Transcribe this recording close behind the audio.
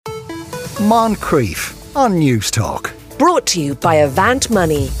Moncrief on News Talk. Brought to you by Avant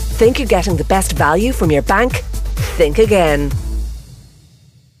Money. Think you're getting the best value from your bank? Think again.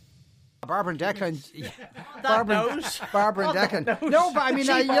 Barbara and Declan. That Barbara and Declan. No, but I mean,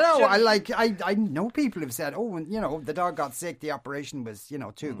 I know people have said, oh, the dog got sick, the operation was,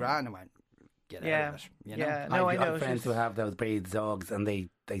 $2,000. I went, get out of it. Yeah, no, I know. I've friends who have those breeds dogs and they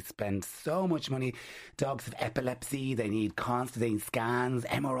spend so much money. Dogs have epilepsy, they need constant scans,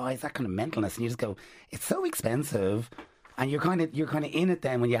 MRIs, that kind of mentalness, and you just go, it's so expensive. And you're kind of in it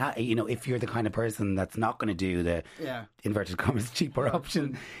then when if you're the kind of person that's not going to do the inverted commas cheaper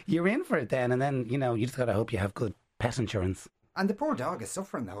option, you're in for it then. And then you just got to hope you have good pet insurance. And the poor dog is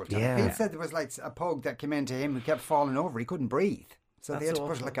suffering the whole time. Yeah. Pete said there was like a pug that came into him who kept falling over. He couldn't breathe. So they had to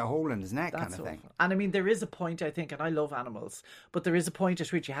put like a hole in his neck kind of thing. And I mean, there is a point, I think, and I love animals, but there is a point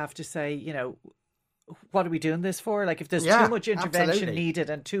at which you have to say, what are we doing this for? Like, if there's too much intervention needed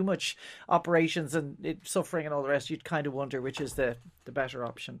and too much operations and suffering and all the rest, you'd kind of wonder which is the better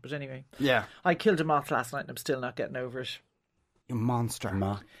option. But anyway, I killed a moth last night and I'm still not getting over it. You monster.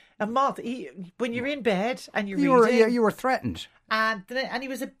 A moth. When you're in bed and you're reading, you were threatened. And he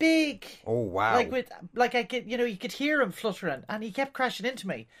was a big. Oh wow! You could hear him fluttering, and he kept crashing into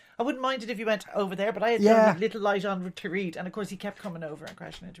me. I wouldn't mind it if you went over there, but I had a little light on to read, and of course he kept coming over and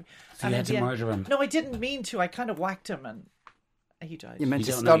crashing into me. So you had to murder him? No, I didn't mean to. I kind of whacked him, and he died. You meant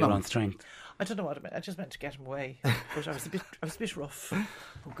to stun him? Your own strength. I don't know what I meant. I just meant to get him away, but I was a bit rough.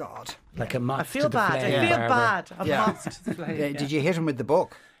 Oh God! Like a moth. I feel to bad. The flame, I feel Barbara. bad. A moth to the flame. Did you hit him with the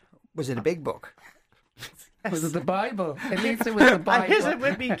book? Was it a big book? Was it the Bible? At least it was the Bible. I hit it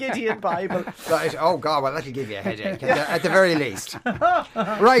with me Gideon Bible. Right. Oh God, well that'll give you a headache at the very least.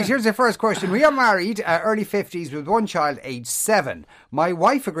 Right, here's the first question. We are married, early 50s, with one child aged 7. My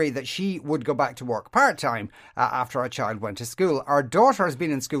wife agreed that she would go back to work part-time after our child went to school. Our daughter has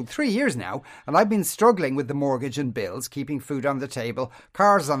been in school 3 years now, and I've been struggling with the mortgage and bills, keeping food on the table,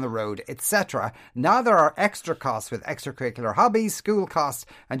 cars on the road, etc. Now there are extra costs with extracurricular hobbies, school costs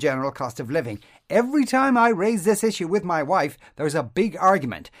and general cost of living. Every time I raise this issue with my wife, there's a big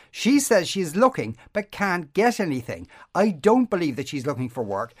argument. She says she's looking but can't get anything. I don't believe that she's looking for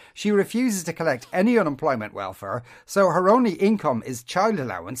work. She refuses to collect any unemployment welfare, so her only income is child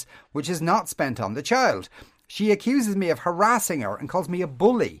allowance, which is not spent on the child. She accuses me of harassing her and calls me a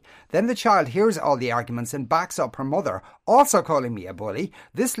bully. Then the child hears all the arguments and backs up her mother, also calling me a bully.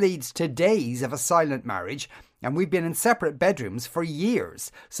 This leads to days of a silent marriage, and we've been in separate bedrooms for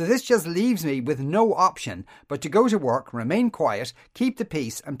years. So this just leaves me with no option but to go to work, remain quiet, keep the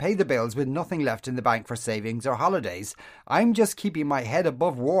peace and pay the bills with nothing left in the bank for savings or holidays. I'm just keeping my head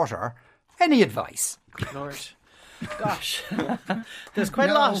above water. Any advice? Good Lord. Gosh, there's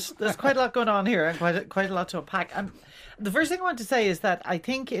quite a lot. There's quite a lot going on here, and quite a lot to unpack. And the first thing I want to say is that I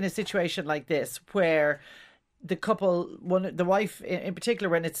think in a situation like this, where the couple, the wife in particular,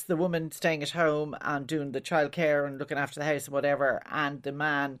 when it's the woman staying at home and doing the childcare and looking after the house and whatever, and the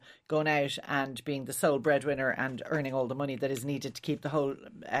man going out and being the sole breadwinner and earning all the money that is needed to keep the whole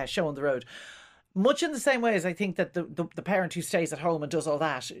show on the road. Much in the same way as I think that the parent who stays at home and does all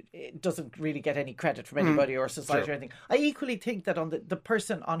that, it doesn't really get any credit from anybody or society or anything. I equally think that on the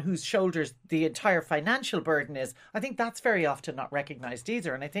person on whose shoulders the entire financial burden is, I think that's very often not recognised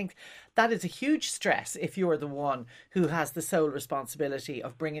either. And I think that is a huge stress if you're the one who has the sole responsibility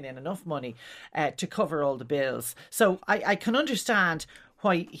of bringing in enough money to cover all the bills. So I can understand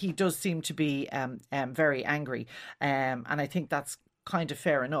why he does seem to be very angry. And I think that's kind of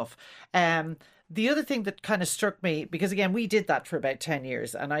fair enough. The other thing that kind of struck me, because again, we did that for about 10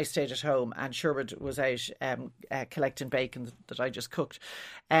 years and I stayed at home and Sherwood was out collecting bacon that I just cooked.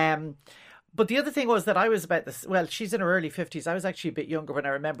 But the other thing was that I was about this, well, she's in her early 50s. I was actually a bit younger when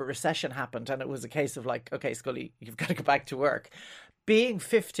I remember recession happened and it was a case of like, okay, Scully, you've got to go back to work. Being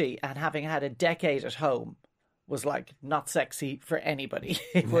 50 and having had a decade at home was like not sexy for anybody.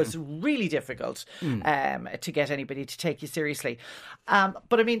 It was really difficult to get anybody to take you seriously.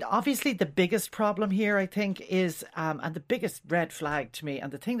 But I mean, obviously the biggest problem here, I think, is, and the biggest red flag to me, and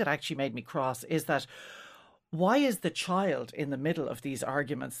the thing that actually made me cross is that why is the child in the middle of these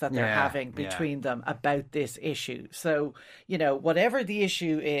arguments that they're having between them about this issue? So, whatever the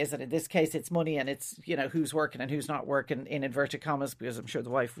issue is, and in this case it's money and it's, who's working and who's not working in inverted commas, because I'm sure the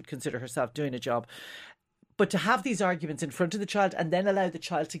wife would consider herself doing a job. But to have these arguments in front of the child and then allow the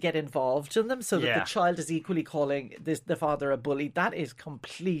child to get involved in them so that the child is equally calling the father a bully, that is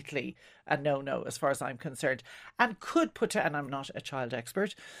completely a no-no as far as I'm concerned. And could put, and I'm not a child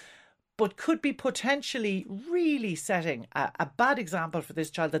expert, but could be potentially really setting a bad example for this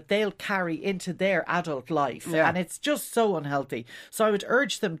child that they'll carry into their adult life. Yeah. And it's just so unhealthy. So I would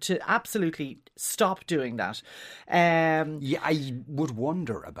urge them to absolutely stop doing that. Yeah, I would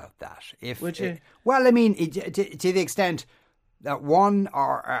wonder about that. Would you? Well, I mean, to the extent that one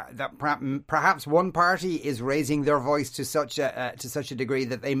or that perhaps one party is raising their voice to such a degree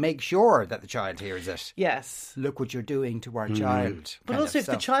that they make sure that the child hears it. Yes. Look what you're doing to our child. But also, if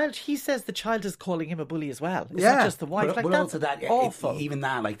the child, he says the child is calling him a bully as well. It's Yeah. not just the wife. But that's also that awful. even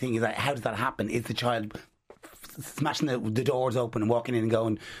that thing is that how does that happen? Is the child smashing the doors open and walking in and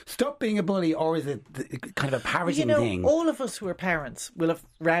going, "Stop being a bully," or is it kind of a parroting thing? All of us who are parents will have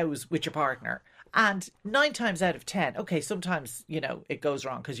rows with your partner. And 9 times out of 10, okay, sometimes, it goes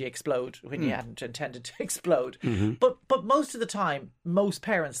wrong because you explode when you hadn't intended to explode. But most of the time, most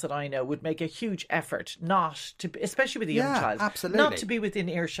parents that I know would make a huge effort not to, especially with a young child, absolutely. not to be within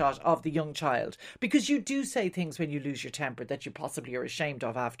earshot of the young child. Because you do say things when you lose your temper that you possibly are ashamed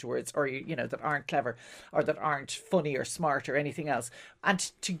of afterwards, or, that aren't clever or that aren't funny or smart or anything else. And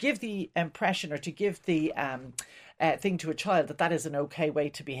to give the impression or to give the thing to a child that is an okay way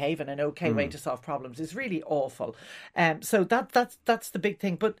to behave and an okay way to solve problems is really awful. So that's the big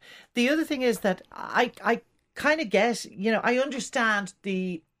thing. But the other thing is that I kind of get, I understand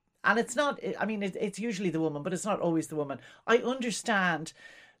and it's not, I mean, it's usually the woman, but it's not always the woman. I understand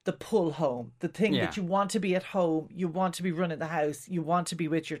the pull home, the thing that you want to be at home, you want to be running the house, you want to be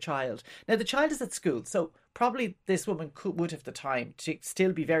with your child. Now, the child is at school, so probably this woman would have the time to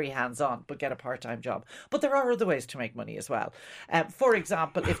still be very hands-on, but get a part-time job. But there are other ways to make money as well. For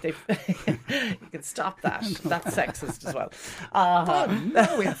example, if they... you can stop that. That's sexist as well.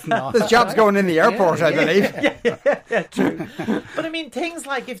 No, it's not. There's jobs going in the airport, I believe. Yeah, true. But I mean, things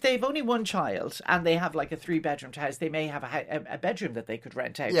like if they've only one child and they have like a 3-bedroom house, they may have a bedroom that they could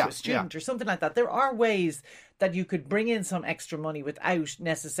rent out to a student or something like that. There are ways that you could bring in some extra money without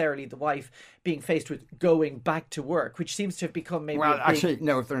necessarily the wife being faced with going back to work, which seems to have become maybe actually,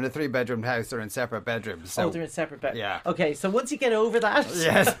 no, if they're in a 3-bedroom house, they're in separate bedrooms. So. Oh, they're in separate bedrooms. Yeah. Okay, so once you get over that,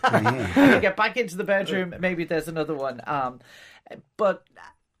 yes. you get back into the bedroom, maybe there's another one. But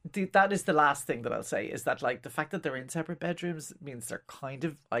that is the last thing that I'll say, is that like the fact that they're in separate bedrooms means they're kind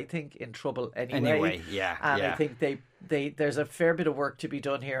of, I think, in trouble anyway. And I think there's a fair bit of work to be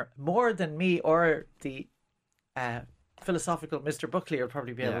done here, more than me or the philosophical Mr. Buckley will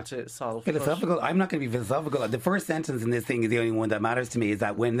probably be able to solve. Philosophical? I'm not going to be philosophical. The first sentence in this thing is the only one that matters to me, is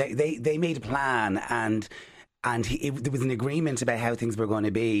that when they made a plan and there was an agreement about how things were going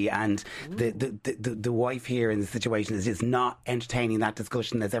to be, and the wife here in the situation is just not entertaining that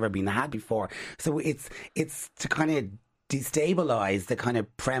discussion that's ever been had before. So it's to kind of destabilise the kind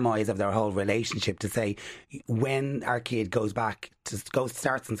of premise of their whole relationship, to say when our kid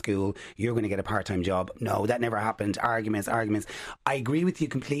starts in school, you're going to get a part-time job. No, that never happened. Arguments. I agree with you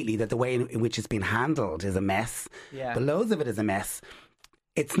completely that the way in which it's been handled is a mess. Yeah. The loads of it is a mess.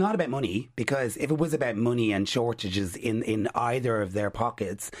 It's not about money, because if it was about money and shortages in either of their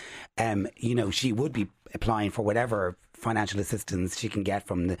pockets, she would be applying for whatever financial assistance she can get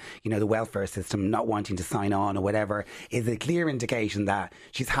from the welfare system. Not wanting to sign on or whatever is a clear indication that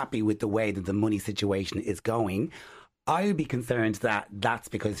she's happy with the way that the money situation is going. I would be concerned that that's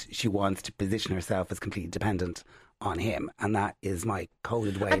because she wants to position herself as completely dependent on him, and that is my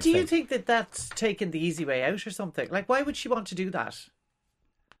coded way. And do you think that that's taken the easy way out or something? Like, why would she want to do that?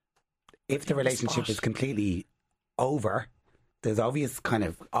 If the relationship is completely over, there's obvious kind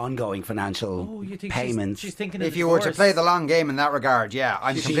of ongoing financial payments. She's thinking of if you were to play the long game in that regard,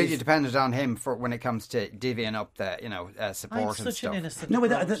 I'm completely dependent on him for when it comes to divvying up the support and such stuff. an innocent No, but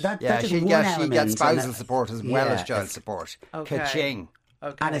that's just one element. She gets spousal support as well as child support. Okay. Ka-ching.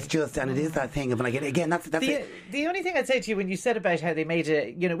 Okay. And it is that thing of like, again, that's the only thing I'd say to you when you said about how they made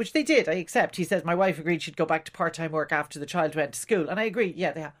it, which they did, I accept. He says my wife agreed she'd go back to part-time work after the child went to school, and I agree.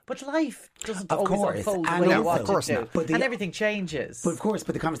 Yeah, they have. But life doesn't always unfold the way you want it to, and everything changes. But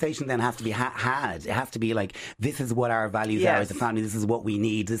the conversation then has to be had. It has to be like, this is what our values are as a family. This is what we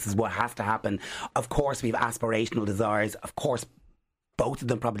need. This is what has to happen. Of course, we have aspirational desires. Of course, both of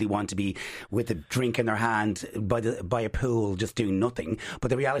them probably want to be with a drink in their hand by a pool, just doing nothing. But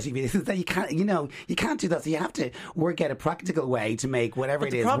the reality is that you can't do that. So you have to work out a practical way to make whatever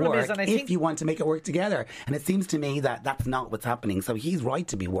it is work if you want to make it work together. And it seems to me that that's not what's happening. So he's right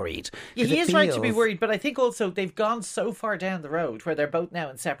to be worried. Yeah, he is right to be worried. But I think also they've gone so far down the road where they're both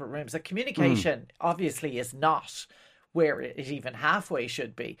now in separate rooms that communication obviously is not where it even halfway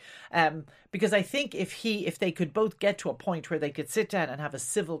should be. Because I think if they could both get to a point where they could sit down and have a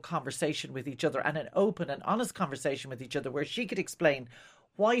civil conversation with each other and an open and honest conversation with each other, where she could explain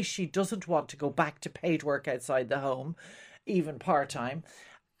why she doesn't want to go back to paid work outside the home, even part-time.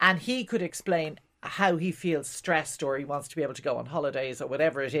 And he could explain how he feels stressed, or he wants to be able to go on holidays, or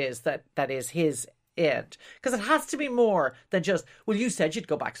whatever it is that is his end. Because it has to be more than just, well, you said you'd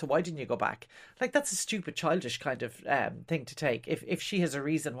go back, so why didn't you go back? Like, that's a stupid, childish kind of thing to take if she has a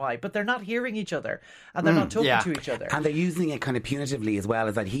reason why. But they're not hearing each other, and they're not talking to each other. And they're using it kind of punitively as well,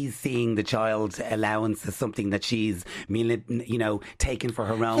 as that he's seeing the child allowance as something that she's, taken for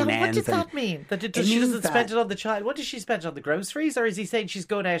her own ends. What does that mean? That she doesn't spend it on the child? What does she spend on the groceries? Or is he saying she's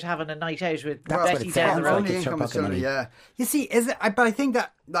going out having a night out with Betty down the road? Yeah. You see, but I think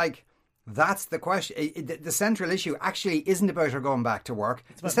that, like, that's the question. The central issue actually isn't about her going back to work.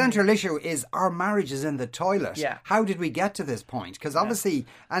 The central issue is our marriage is in the toilet. Yeah. How did we get to this point? Because obviously,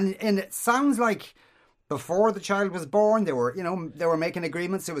 and it sounds like before the child was born, they were making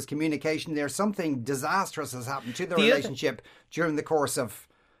agreements. There was communication there. Something disastrous has happened to the relationship during the course of.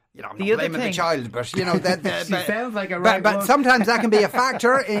 I'm not blaming the child, but she sounds like a but sometimes that can be a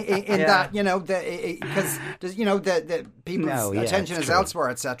factor in that, because the people's attention is elsewhere,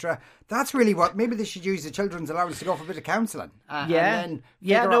 etc. That's really what, maybe they should use the children's allowance to go for a bit of counselling. I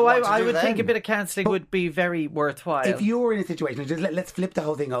would think a bit of counselling would be very worthwhile. If you were in a situation, let's flip the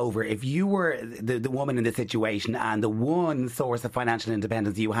whole thing over. If you were the woman in the situation, and the one source of financial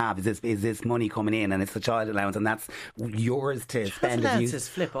independence you have is this money coming in, and it's the child allowance, and that's yours to spend. Allowances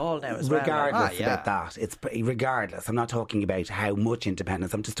flip all now as well. Regardless about that, it's regardless. I'm not talking about how much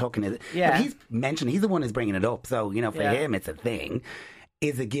independence. I'm just talking. But he's the one who's bringing it up. So for him, it's a thing.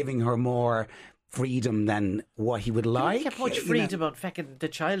 Is it giving her more freedom than what he would like? You don't get much freedom on fucking the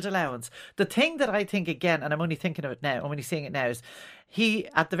child allowance. The thing that I think, again, and I'm only thinking of it now, I'm only seeing it now, is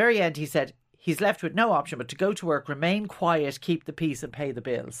at the very end, he said he's left with no option but to go to work, remain quiet, keep the peace and pay the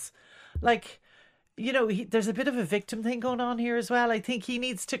bills. Like, there's a bit of a victim thing going on here as well. I think he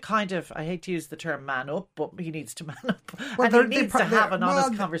needs to kind of, I hate to use the term man up, but he needs to man up. And he needs to have an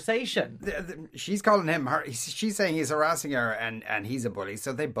honest conversation. She's calling him her. She's saying he's harassing her and he's a bully.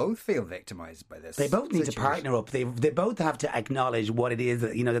 So they both feel victimised by this. They both need to partner up. They both have to acknowledge what it is,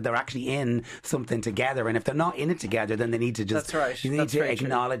 that they're actually in something together. And if they're not in it together, then they need to just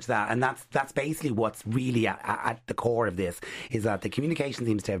acknowledge that. And that's basically what's really at the core of this, is that the communication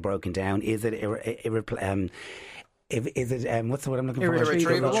seems to have broken down. Is it what's the word I'm looking for?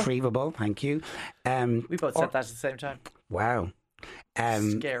 Irretrievable. Thank you. We both said that at the same time. Wow.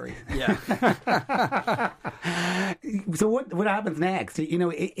 Scary. Yeah. So what happens next?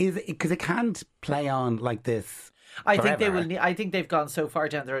 Is because it can't play on like this. I think they will. I think they've gone so far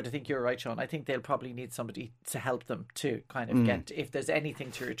down the road. I think you're right, Sean. I think they'll probably need somebody to help them to kind of get, if there's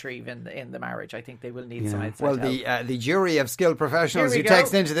anything to retrieve in the marriage. I think they will need some outside help. The jury of skilled professionals who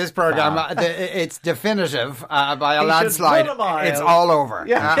text into this program, it's definitive by a landslide. It's all over.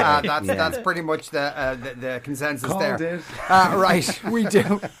 Yeah. That's pretty much the consensus there. Right, we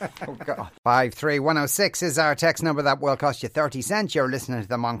do. Oh God. 53106 is our text number. That will cost you 30 cents. You're listening to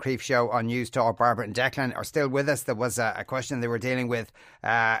the Moncrief Show on News Talk. Barbara and Declan are still with us. There was a question they were dealing with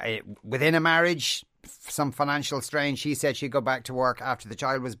within a marriage, some financial strain. She said she'd go back to work after the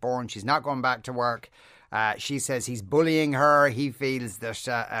child was born. She's not going back to work. She says he's bullying her. He feels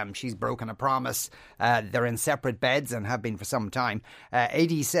that she's broken a promise. They're in separate beds and have been for some time.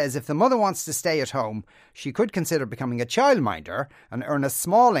 AD says if the mother wants to stay at home, she could consider becoming a childminder and earn a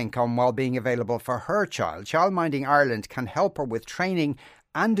small income while being available for her child. Childminding Ireland can help her with training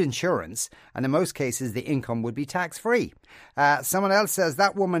and insurance, and in most cases the income would be tax-free. Someone else says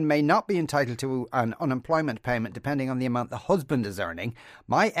that woman may not be entitled to an unemployment payment depending on the amount the husband is earning.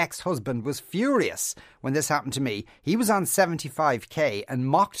 My ex-husband was furious when this happened to me. He was on 75k and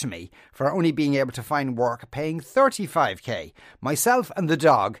mocked me for only being able to find work paying 35k. Myself and the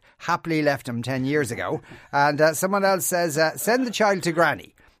dog happily left him 10 years ago. And someone else says send the child to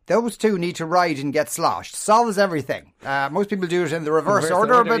granny. Those two need to ride and get sloshed. Solves everything. Most people do it in the reverse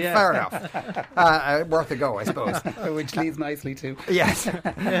order, but fair enough. Worth a go, I suppose. Which leads nicely to... Yes.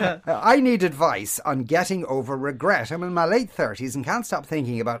 I need advice on getting over regret. I'm in my late 30s and can't stop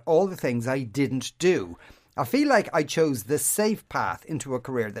thinking about all the things I didn't do. I feel like I chose the safe path into a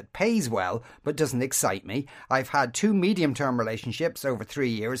career that pays well but doesn't excite me. I've had 2 medium-term relationships over 3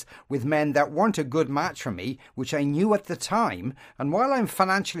 years with men that weren't a good match for me, which I knew at the time. And while I'm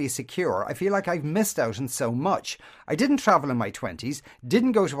financially secure, I feel like I've missed out on so much. I didn't travel in my 20s,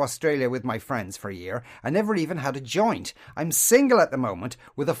 didn't go to Australia with my friends for a year, I never even had a joint. I'm single at the moment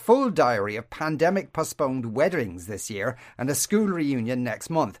with a full diary of pandemic-postponed weddings this year and a school reunion next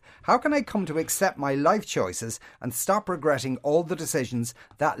month. How can I come to accept my life choices and stop regretting all the decisions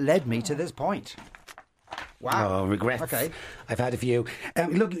that led me to this point? Wow. Oh, regrets. Okay. I've had a few.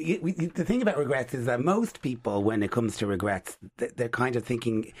 Look, the thing about regrets is that most people, when it comes to regrets, they're kind of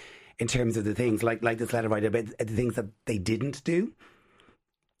thinking in terms of the things like this letter writer about the things that they didn't do.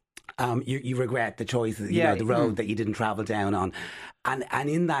 You regret the choices, the road that you didn't travel down on, and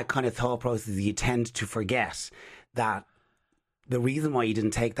in that kind of thought process, you tend to forget that the reason why you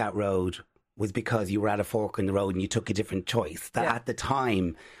didn't take that road was because you were at a fork in the road and you took a different choice that at the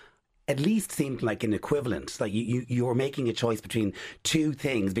time at least seemed like an equivalent. Like you were making a choice between two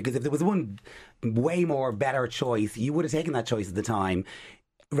things, because if there was one way more better choice, you would have taken that choice at the time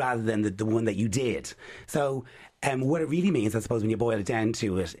rather than the one that you did. So what it really means, I suppose, when you boil it down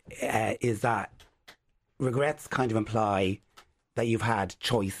to it, is that regrets kind of imply that you've had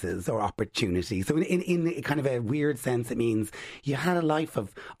choices or opportunities. So in kind of a weird sense, it means you had a life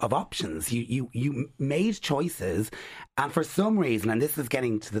of options. You made choices, and for some reason, and this is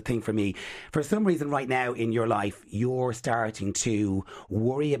getting to the thing for me, for some reason right now in your life, you're starting to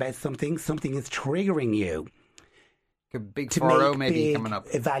worry about something. Something is triggering you. A big To 4-0 make maybe big coming up.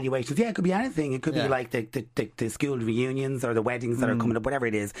 evaluations. Yeah, it could be anything. It could be like the school reunions or the weddings that are coming up, whatever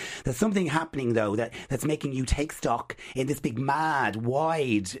it is. There's something happening though that's making you take stock in this big, mad,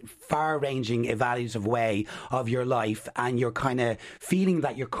 wide, far-ranging, evaluative way of your life, and you're kind of feeling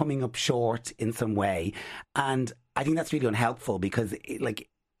that you're coming up short in some way. And I think that's really unhelpful because,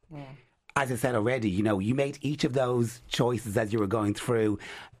 as I said already, you made each of those choices as you were going through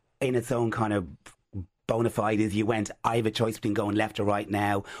in its own kind of bona fide. Is you went, I have a choice between going left or right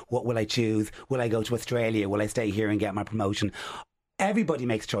now. What will I choose? Will I go to Australia? Will I stay here and get my promotion? Everybody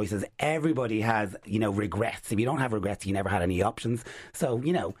makes choices. Everybody has, regrets. If you don't have regrets, you never had any options. So,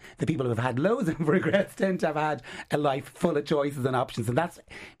 the people who have had loads of regrets tend to have had a life full of choices and options. And that's,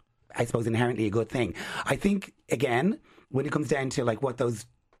 I suppose, inherently a good thing. I think, again, when it comes down to what those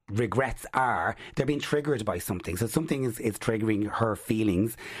regrets are, they're being triggered by something. So something is triggering her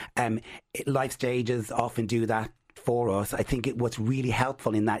feelings. Life stages often do that for us. I think what's really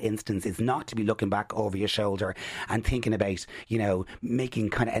helpful in that instance is not to be looking back over your shoulder and thinking about, making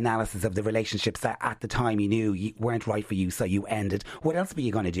kind of analysis of the relationships that at the time you knew weren't right for you, so you ended. What else were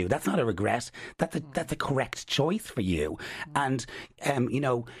you going to do? That's not a regret. That's a correct choice for you. And,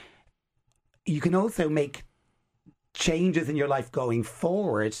 you can also make changes in your life going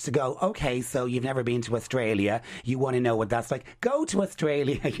forward to go, okay, so you've never been to Australia, you want to know what that's like, go to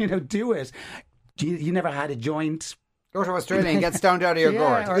Australia, do it. You never had a joint. Go to Australia and get stoned out of your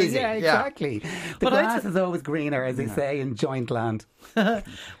gourd. Easy. Yeah, exactly. The grass is always greener, as they say in joint land.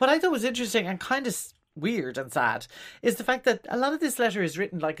 What I thought was interesting and kind of weird and sad is the fact that a lot of this letter is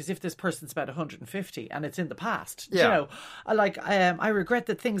written as if this person's about 150 and it's in the past. Yeah. I regret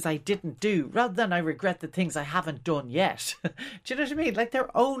the things I didn't do rather than I regret the things I haven't done yet. Do you know what I mean?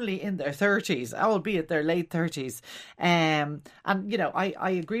 They're only in their 30s, albeit their late 30s. I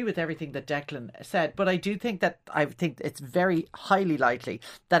agree with everything that Declan said, but I think it's very highly likely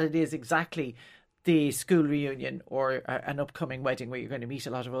that it is exactly the school reunion or an upcoming wedding where you're going to meet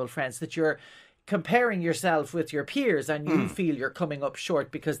a lot of old friends that you're comparing yourself with your peers and you feel you're coming up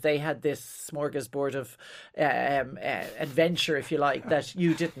short because they had this smorgasbord of adventure, if you like, that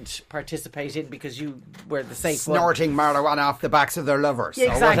you didn't participate in because you were the safe snorting marijuana off the backs of their lovers.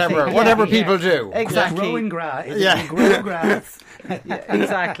 Exactly. Or whatever people do. Exactly. Growing grass. Grow grass.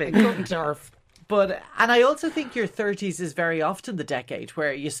 Exactly. Cutting turf. And I also think your 30s is very often the decade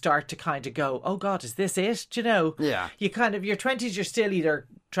where you start to kind of go, oh God, is this it? Do you know? Yeah. You kind of, your 20s, you're still either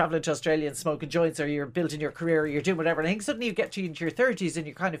travelling to Australia and smoking joints or you're building your career or you're doing whatever. And I think suddenly you get into your 30s and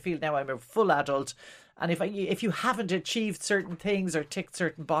you kind of feel, now I'm a full adult. And if you haven't achieved certain things or ticked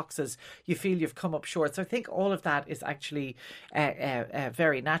certain boxes, you feel you've come up short. So I think all of that is actually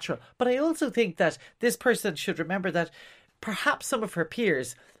very natural. But I also think that this person should remember that perhaps some of her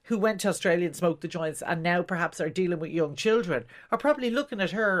peers who went to Australia and smoked the joints and now perhaps are dealing with young children are probably looking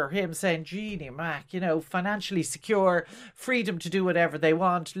at her or him saying, Jeannie Mac, financially secure, freedom to do whatever they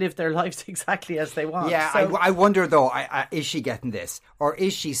want, live their lives exactly as they want. Yeah, so, I wonder though, is she getting this? Or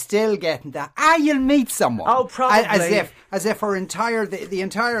is she still getting that, you'll meet someone? Oh, probably. As if her entire, the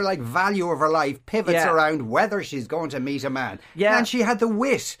entire value of her life pivots around whether she's going to meet a man. Yeah. And she had the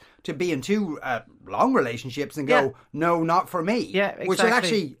wit to be in two long relationships and go, no, not for me. Yeah, exactly. Which will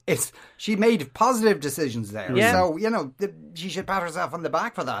actually she made positive decisions there. Yeah. So, she should pat herself on the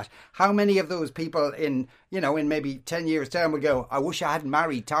back for that. How many of those people in maybe 10 years' time would go, I wish I hadn't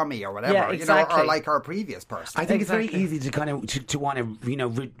married Tommy or whatever, Yeah, exactly. or like our previous person. I think it's very easy to kind of to want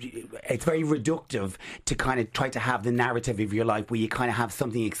to it's very reductive to kind of try to have the narrative of your life where you kind of have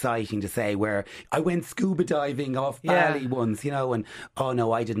something exciting to say, where I went scuba diving off Bali once, and oh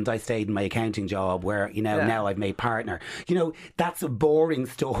no, I didn't, I stayed in my accounting job where now I've made partner. That's a boring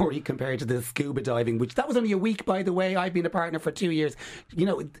story compared to the scuba diving, which that was only a week, by the way. I've been a partner for 2 years.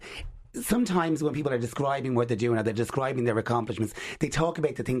 Sometimes when people are describing what they're doing or they're describing their accomplishments, they talk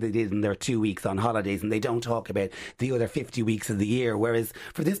about the thing they did in their 2 weeks on holidays and they don't talk about the other 50 weeks of the year. Whereas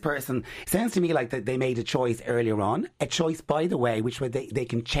for this person, it sounds to me like that they made a choice earlier on, a choice, by the way, which they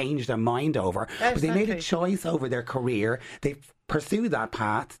can change their mind over. Exactly. But they made a choice over their career. They've pursued that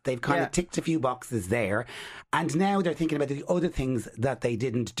path. They've kind of ticked a few boxes there. And now they're thinking about the other things that they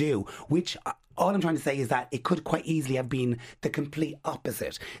didn't do, which... All I'm trying to say is that it could quite easily have been the complete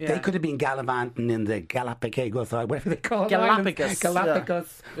opposite. Yeah. They could have been gallivanting in the Galapagos, whatever they call it.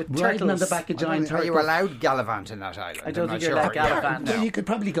 Galapagos. Riding on the back of giant turtles. Are you allowed gallivant in that island? I don't think you're allowed gallivant. No. You could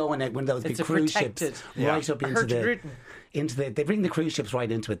probably go on one of those big cruise ships right up into the... They bring the cruise ships right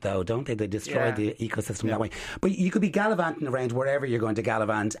into it, though, don't they? They destroy the ecosystem that way. But you could be gallivanting around wherever you're going to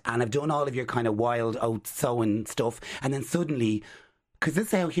gallivant and have done all of your kind of wild oat sowing stuff, and then suddenly... Because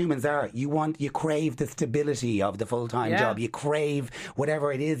this is how humans are. You crave the stability of the full-time job. You crave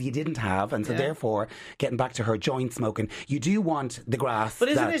whatever it is you didn't have. And so therefore, getting back to her joint smoking, you do want the grass. But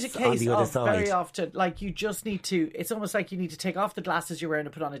isn't that's it a case on the other of side. Very often, like, you just need to, it's almost like you need to take off the glasses you're wearing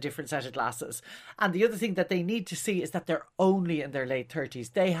and put on a different set of glasses. And the other thing that they need to see is that they're only in their late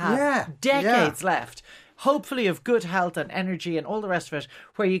 30s. They have decades left. Hopefully of good health and energy and all the rest of it,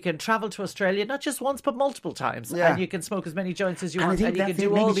 where you can travel to Australia not just once but multiple times, and you can smoke as many joints as you want, and you can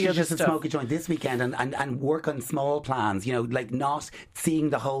do all the other stuff. Smoke a joint this weekend and work on small plans, like not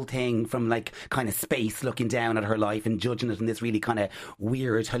seeing the whole thing from like kind of space, looking down at her life and judging it in this really kind of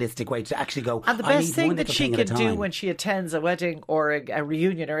weird holistic way, to actually go, and the best thing that she can do when she attends a wedding or a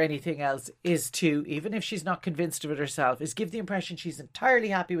reunion or anything else is to, even if she's not convinced of it herself, is give the impression she's entirely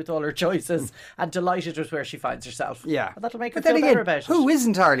happy with all her choices and delighted with where she finds herself. Yeah. And that'll make her feel better about it. Who is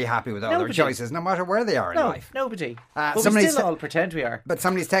entirely happy with all their choices, no matter where they are in life? Nobody. But we still all pretend we are. But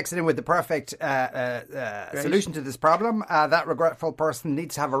somebody's texted in with the perfect solution to this problem. That regretful person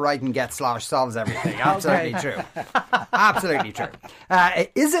needs to have a right and get / solves everything. Absolutely true. Absolutely true.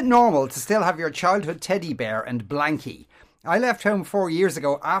 Is it normal to still have your childhood teddy bear and blankie? I left home 4 years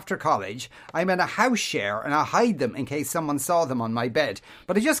ago after college. I'm in a house share and I hide them in case someone saw them on my bed.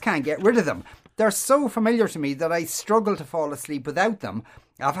 But I just can't get rid of them. They're so familiar to me that I struggle to fall asleep without them.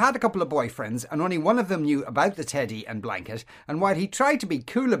 I've had a couple of boyfriends and only one of them knew about the teddy and blanket, and while he tried to be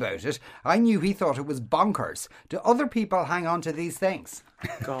cool about it, I knew he thought it was bonkers. Do other people hang on to these things?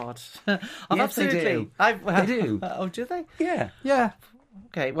 God. Yes, absolutely. They do. Oh, do they? Yeah. Yeah.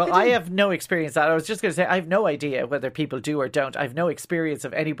 Okay, well, I have no experience of that. I was just going to say, I have no idea whether people do or don't. I have no experience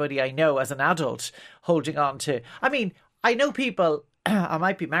of anybody I know as an adult holding on to. I mean, I know people, I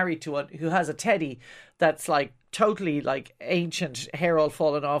might be married to one, who has a teddy that's like totally like ancient, hair all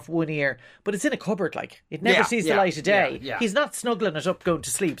falling off one ear, but it's in a cupboard, like it never sees the light of day. He's not snuggling it up going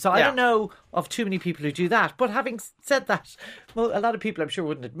to sleep. So I don't know of too many people who do that. But having said that, well, a lot of people I'm sure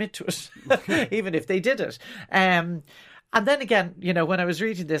wouldn't admit to it, even if they did it. And then again, when I was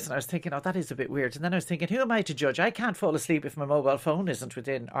reading this and I was thinking, oh, that is a bit weird. And then I was thinking, who am I to judge? I can't fall asleep if my mobile phone isn't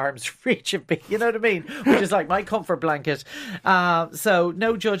within arm's reach of me. You know what I mean? Which is like my comfort blanket. So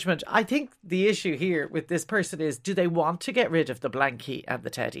no judgment. I think the issue here with this person is, do they want to get rid of the blankie and the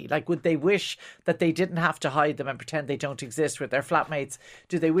teddy? Like, would they wish that they didn't have to hide them and pretend they don't exist with their flatmates?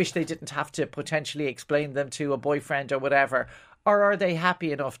 Do they wish they didn't have to potentially explain them to a boyfriend or whatever? Or are they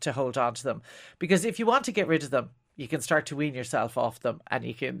happy enough to hold on to them? Because if you want to get rid of them, you can start to wean yourself off them and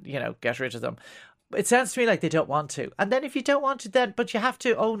you can, get rid of them. It sounds to me like they don't want to. And then if you don't want to, but you have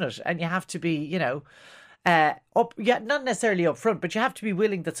to own it and you have to be, not necessarily up front, but you have to be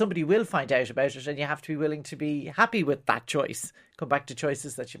willing that somebody will find out about it and you have to be willing to be happy with that choice. Come back to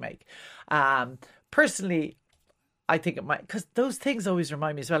choices that you make. Personally, I think it might, because those things always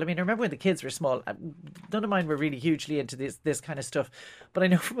remind me as well. I mean, I remember when the kids were small, none of mine were really hugely into this kind of stuff. But I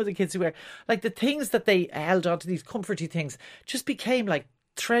know from other kids who were, like, the things that they held onto, these comforty things, just became like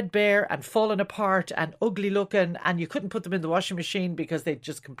threadbare and falling apart and ugly looking, and you couldn't put them in the washing machine because they'd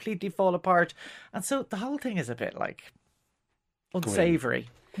just completely fall apart. And so the whole thing is a bit like unsavoury.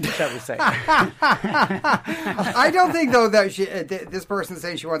 shall we say. I don't think though that this person is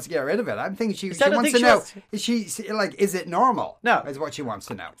saying she wants to get rid of it. I'm thinking she wants to know. Is she like? Is it normal? No, is what she wants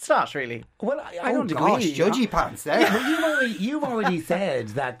to know. It's not really. Well, I don't gosh, agree. Judgy pants there. Well, you've already said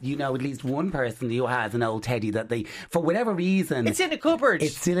that at least one person who has an old teddy that they, for whatever reason, it's in a cupboard.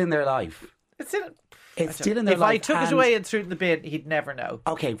 It's still in their life. It's still in their life. If I took it away and threw it in the bin, he'd never know.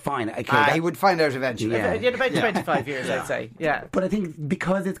 Okay, fine. Okay, he would find out eventually. Yeah. In about 25 years, I'd say. Yeah. But I think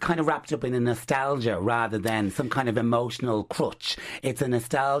because it's kind of wrapped up in a nostalgia rather than some kind of emotional crutch, it's a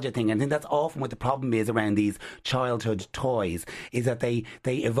nostalgia thing. I think that's often what the problem is around these childhood toys, is that they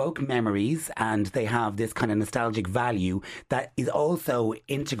evoke memories and they have this kind of nostalgic value that is also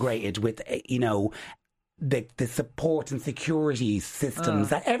integrated with, the support and security systems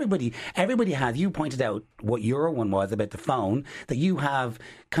that everybody has. You pointed out what your one was about the phone, that you have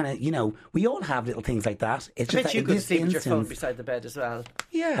kind of, we all have little things like that. It's just that you in could this sleep with your instance, phone beside the bed as well.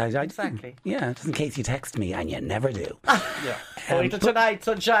 Yeah, exactly. Yeah, just in case you text me, and you never do. Yeah. Wait till tonight,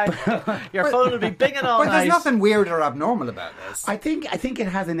 sunshine. Your phone will be binging all night. But there's nothing weird or abnormal about this. I think it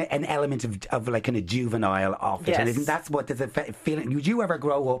has an element of like kind of juvenile off it, yes. and I think that's what there's a feeling. Would you ever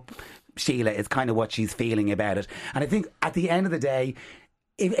grow up? Sheila is kind of what she's feeling about it, and I think at the end of the day,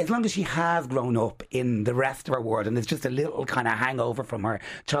 as long as she has grown up in the rest of her world and there's just a little kind of hangover from her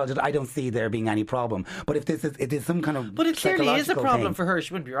childhood, I don't see there being any problem. But if it is some kind of But it clearly is a problem thing, for her.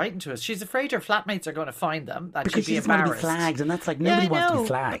 She wouldn't be writing to us. She's afraid her flatmates are going to find them. That because she'd be she doesn't want to be embarrassed. flagged, and that's like nobody wants to be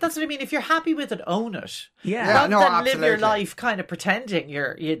flagged. But that's what I mean. If you're happy with it, own it. Yeah. Rather than absolutely. live your life kind of pretending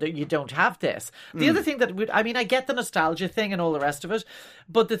you don't have this. The other thing I get the nostalgia thing and all the rest of it,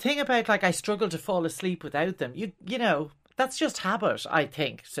 but the thing about like I struggle to fall asleep without them, you know. That's just habit, I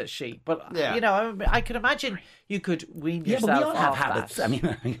think, says she. But, I could imagine you could wean yourself but we all have off habits. that. I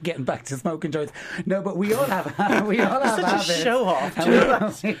mean, getting back to smoking joints. No, but we all have habits. Such a show-off.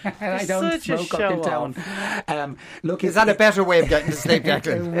 I don't smoke up in town. Look, is that a better way of getting to sleep,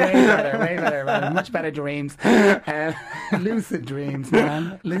 Declan? way better. Much better dreams. Lucid dreams,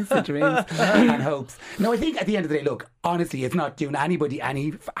 man. Lucid dreams and hopes. No, I think at the end of the day, look, honestly, it's not doing anybody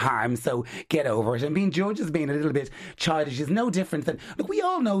any harm, so get over it. And being judged as being a little bit childish is no different than... Look, we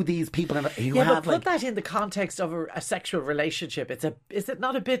all know these people who have... but put that in the context of a sexual relationship. Is it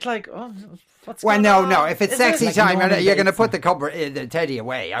not a bit like, what's well, going no, on? no. If it's sexy like time, normal you're going to dates? put the teddy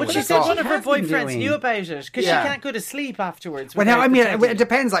away. But she said one of her boyfriends knew about it because Yeah. she can't go to sleep afterwards. Well, now, I without mean, the teddy. it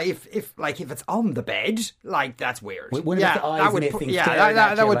depends. Like if it's on the bed, like that's weird. One of its eyes that would missing, yeah, staring at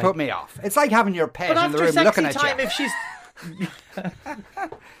that you would like- put me off. It's like having your pet But in the after room sexy looking at time, you. if she's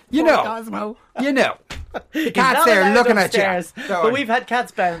You know, Cosmo. the cat's there looking at you. But we've had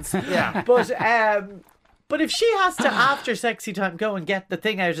cats bounce. Yeah. But if she has to, after sexy time, go and get the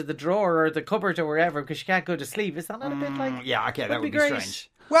thing out of the drawer or the cupboard or wherever because she can't go to sleep, is that not a bit like... Yeah, okay, that would be great.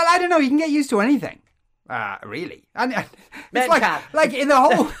 strange. Well, I don't know. You can get used to anything. Really, and it's Men like can. like in the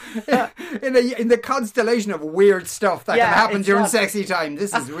whole in the constellation of weird stuff that Yeah, can happen it's during not- sexy time.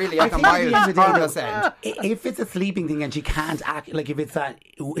 This is really I like a think at the end of the day, marvelous end. If it's a sleeping thing and she can't act, like if it's that,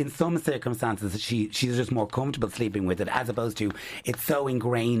 in some circumstances she's just more comfortable sleeping with it, as opposed to it's so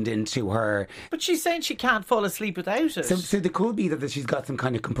ingrained into her. But she's saying she can't fall asleep without it. So there could be that she's got some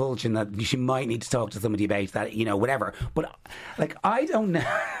kind of compulsion that she might need to talk to somebody about that, whatever. But like, I don't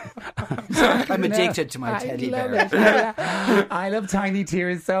know. I'm addicted to my teddy bear. I love Tiny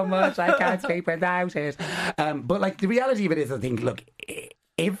Tears so much. I can't sleep without it. But like, the reality of it is, I think, look,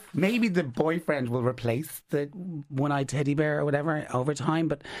 if maybe the boyfriend will replace the one-eyed teddy bear or whatever over time,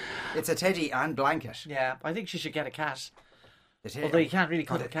 but It's a teddy and blanket. Yeah, I think she should get a cat. The teddy- Although you can't really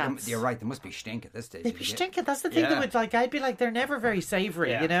cuddle God, cats. You're right. There must be stink at this stage. They'd be stinking. That's the thing. Yeah. That would, like, I'd be like, they're never very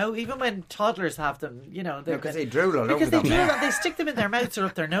savoury, Yeah. Even when toddlers have them, because they drool all over Because they them. drool, they stick them in their mouths or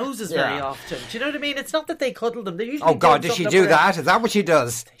up their noses very Yeah. often. Do you know what I mean? It's not that they cuddle them. They usually Oh God, do does she something do up their- that? Is that what she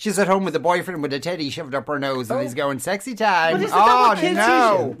does? She's at home with the boyfriend with a teddy shoved up her nose, and he's going sexy time. But isn't that Oh what kids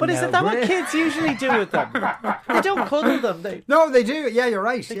no! usually? But isn't that what kids usually do with them? They don't cuddle them. They, No, they do. Yeah, you're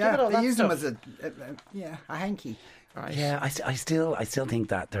right. They give it all They that use stuff. them as a hanky. right. yeah, I still think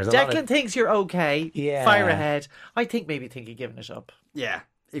that there's a lot Declan of... thinks you're okay. Yeah. Fire ahead. I think maybe think you're giving it up. Yeah.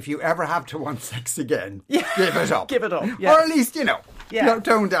 If you ever have to want sex again, give it up. Give it up. Or Yes. at least,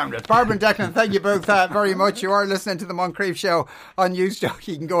 tone down it. Barbara and Declan, thank you both very much. You are listening to the Moncrief Show on Newstalk.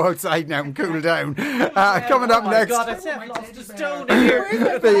 You can go outside now and cool down. Coming up Oh my next. God, I've lost a stone in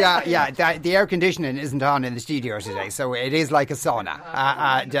here. The air conditioning isn't on in the studio today, so it is like a sauna.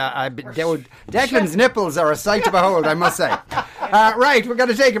 Declan's nipples are a sight to behold, I must say. Right, we're going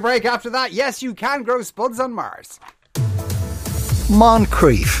to take a break after that. Yes, you can grow spuds on Mars.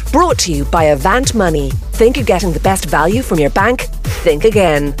 Moncrief. Brought to you by Avant Money. Think you're getting the best value from your bank? Think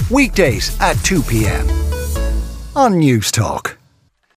again. Weekdays at 2 p.m. on News Talk.